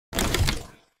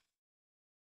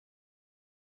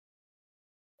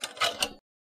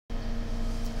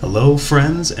Hello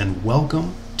friends, and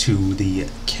welcome to the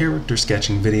character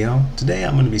sketching video. Today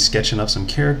I'm going to be sketching up some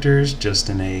characters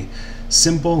just in a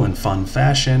simple and fun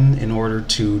fashion in order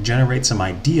to generate some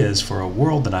ideas for a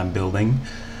world that I'm building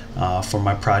for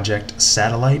my project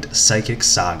Satellite Psychic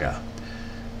Saga.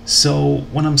 So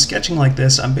when I'm sketching like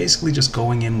this, I'm basically just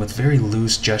going in with very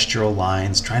loose gestural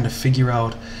lines, trying to figure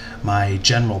out my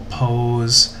general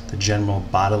pose, the general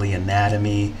bodily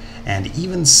anatomy, and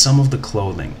even some of the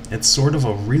clothing. It's sort of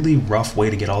a really rough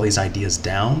way to get all these ideas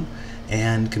down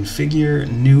and configure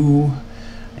new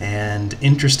and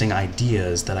interesting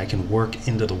ideas that I can work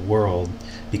into the world,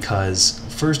 because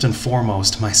first and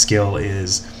foremost my skill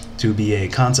is to be a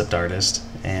concept artist,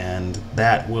 and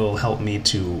that will help me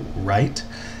to write,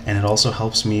 and it also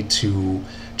helps me to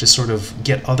just sort of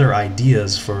get other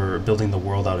ideas for building the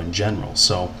world out in general.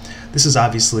 So this is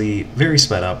obviously very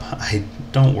sped up. I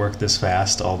don't work this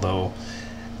fast, although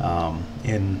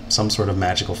in some sort of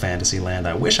magical fantasy land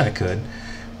I wish I could.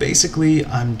 Basically,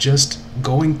 I'm just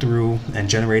going through and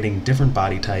generating different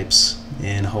body types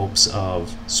in hopes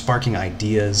of sparking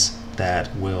ideas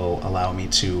that will allow me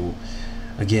to,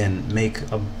 again, make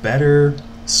a better,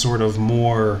 sort of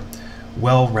more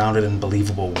well-rounded and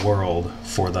believable world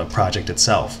for the project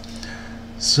itself.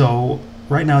 So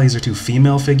right now these are two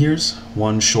female figures,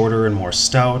 one shorter and more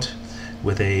stout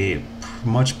with a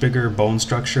much bigger bone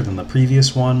structure than the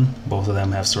previous one. Both of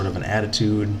them have sort of an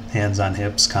attitude, hands on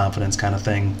hips, confidence kind of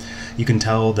thing. You can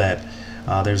tell that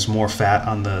there's more fat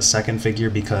on the second figure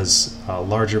because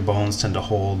larger bones tend to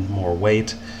hold more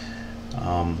weight.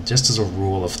 Just as a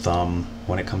rule of thumb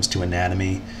when it comes to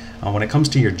anatomy. When it comes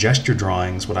to your gesture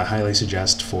drawings, what I highly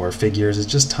suggest for figures is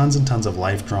just tons and tons of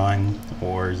life drawing,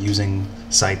 or using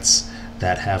sites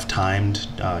that have timed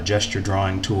gesture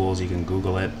drawing tools. You can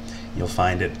Google it, you'll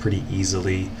find it pretty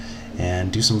easily,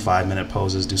 and do some 5-minute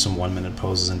poses, do some 1-minute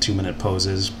poses and 2-minute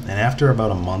poses, and after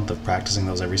about a month of practicing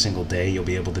those every single day, you'll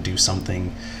be able to do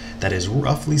something that is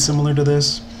roughly similar to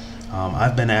this.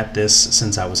 I've been at this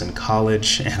since I was in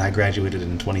college, and I graduated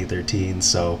in 2013,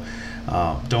 so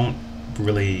don't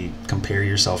really compare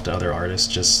yourself to other artists,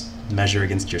 just measure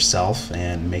against yourself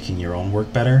and making your own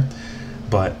work better.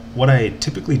 But what I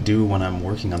typically do when I'm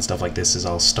working on stuff like this is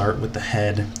I'll start with the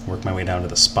head, work my way down to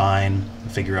the spine,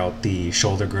 figure out the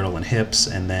shoulder girdle and hips,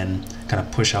 and then kind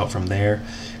of push out from there.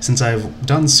 Since I've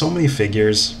done so many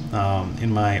figures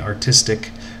in my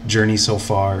artistic journey so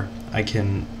far, I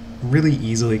can really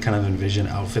easily kind of envision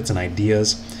outfits and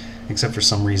ideas. Except for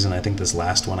some reason, I think this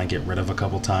last one I get rid of a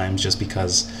couple times just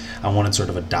because I wanted sort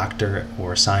of a doctor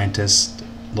or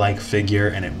scientist-like figure,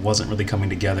 and it wasn't really coming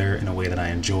together in a way that I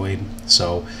enjoyed.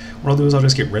 So what I'll do is I'll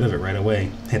just get rid of it right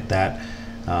away. Hit that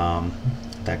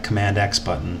that Command X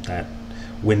button, that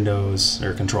Windows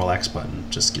or Control X button.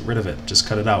 Just get rid of it. Just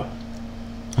cut it out.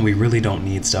 And we really don't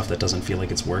need stuff that doesn't feel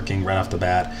like it's working right off the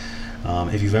bat.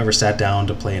 If you've ever sat down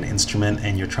to play an instrument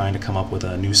and you're trying to come up with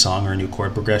a new song or a new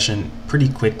chord progression, pretty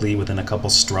quickly within a couple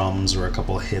strums or a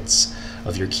couple hits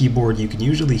of your keyboard, you can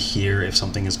usually hear if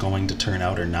something is going to turn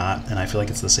out or not. And I feel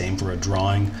like it's the same for a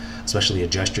drawing, especially a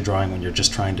gesture drawing. When you're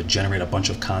just trying to generate a bunch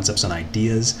of concepts and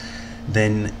ideas,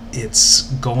 then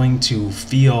it's going to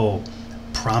feel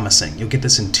promising. You'll get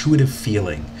this intuitive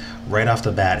feeling right off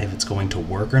the bat if it's going to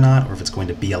work or not, or if it's going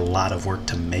to be a lot of work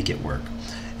to make it work.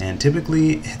 And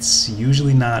typically, it's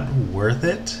usually not worth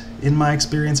it. In my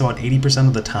experience, about 80%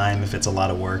 of the time, if it's a lot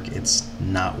of work, it's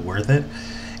not worth it.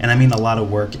 And I mean a lot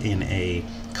of work in a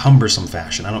cumbersome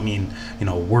fashion. I don't mean,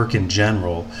 work in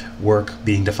general, work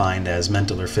being defined as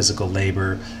mental or physical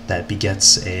labor that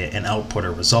begets an output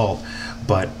or result,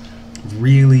 but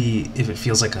really, if it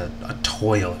feels like a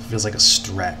toil, if it feels like a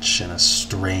stretch and a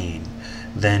strain,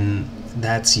 then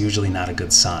that's usually not a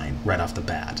good sign right off the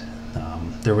bat.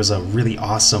 There was a really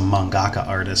awesome mangaka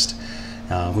artist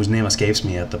whose name escapes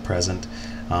me at the present,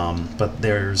 but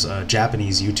there's a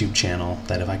Japanese YouTube channel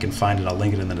that if I can find it, I'll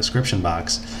link it in the description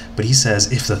box. But he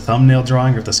says if the thumbnail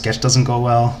drawing or if the sketch doesn't go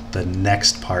well, the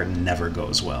next part never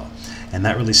goes well. And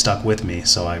that really stuck with me,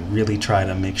 so I really try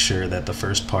to make sure that the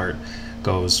first part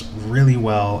goes really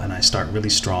well and I start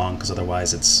really strong, because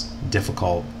otherwise it's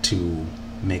difficult to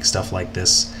make stuff like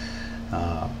this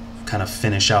kind of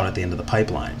finish out at the end of the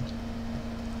pipeline.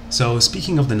 So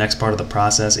speaking of the next part of the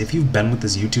process, if you've been with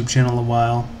this YouTube channel a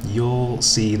while, you'll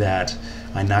see that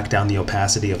I knock down the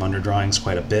opacity of underdrawings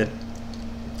quite a bit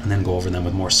and then go over them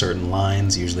with more certain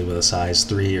lines, usually with a size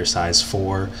 3 or size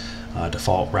 4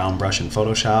 default round brush in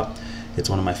Photoshop. It's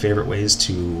one of my favorite ways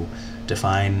to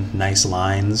define nice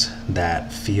lines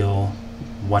that feel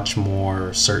much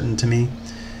more certain to me.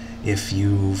 If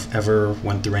you've ever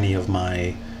went through any of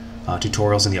my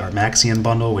tutorials in the Artmaxion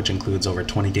bundle, which includes over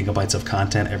 20 gigabytes of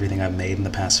content, everything I've made in the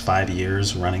past 5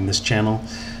 years running this channel.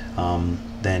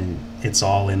 Then it's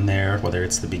all in there, whether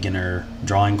it's the beginner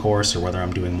drawing course or whether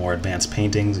I'm doing more advanced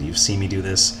paintings. You've seen me do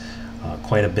this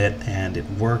quite a bit, and it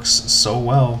works so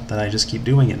well that I just keep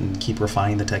doing it and keep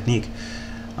refining the technique.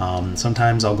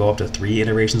 Sometimes I'll go up to 3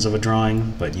 iterations of a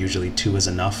drawing, but usually 2 is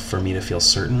enough for me to feel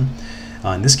certain.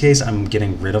 In this case, I'm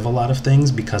getting rid of a lot of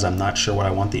things because I'm not sure what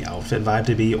I want the outfit vibe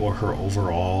to be or her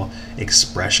overall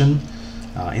expression.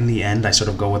 In the end, I sort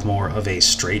of go with more of a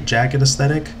straitjacket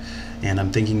aesthetic, and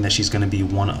I'm thinking that she's going to be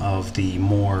one of the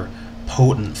more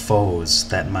potent foes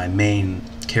that my main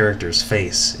characters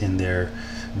face in their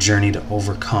journey to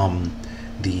overcome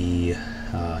the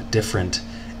different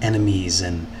enemies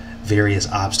and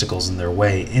various obstacles in their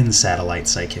way in Satellite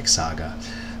Psychic Saga.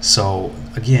 So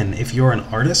again, if you're an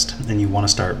artist and you want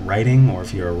to start writing, or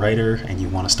if you're a writer and you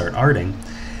want to start arting,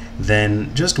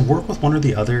 then just work with one or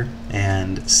the other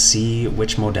and see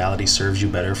which modality serves you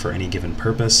better for any given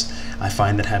purpose. I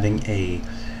find that having a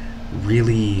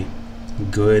really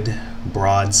good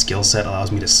broad skill set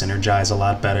allows me to synergize a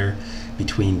lot better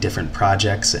between different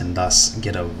projects and thus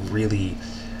get a really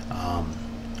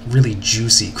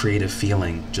juicy creative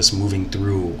feeling just moving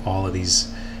through all of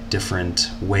these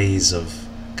different ways of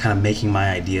kind of making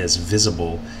my ideas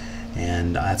visible.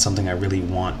 And that's something I really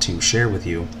want to share with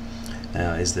you,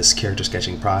 is this character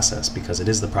sketching process, because it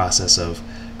is the process of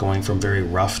going from very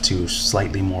rough to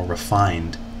slightly more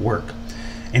refined work.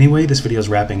 Anyway, this video is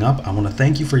wrapping up. I want to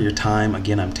thank you for your time.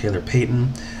 Again, I'm Taylor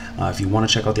Payton. If you want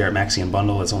to check out the Artmaxion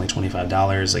bundle, it's only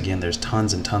 $25. Again, there's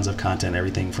tons and tons of content,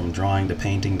 everything from drawing to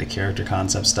painting to character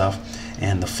concept stuff.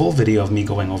 And the full video of me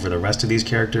going over the rest of these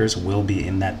characters will be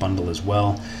in that bundle as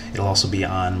well. It'll also be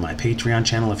on my Patreon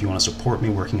channel if you want to support me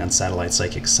working on Satellite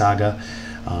Psychic Saga.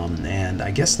 And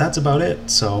I guess that's about it.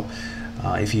 So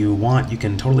if you want, you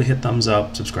can totally hit thumbs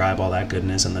up, subscribe, all that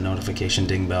goodness, and the notification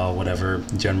ding bell, whatever,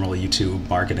 general YouTube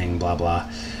marketing, blah, blah.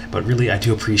 But really, I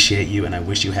do appreciate you, and I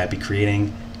wish you happy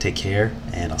creating. Take care,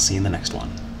 and I'll see you in the next one.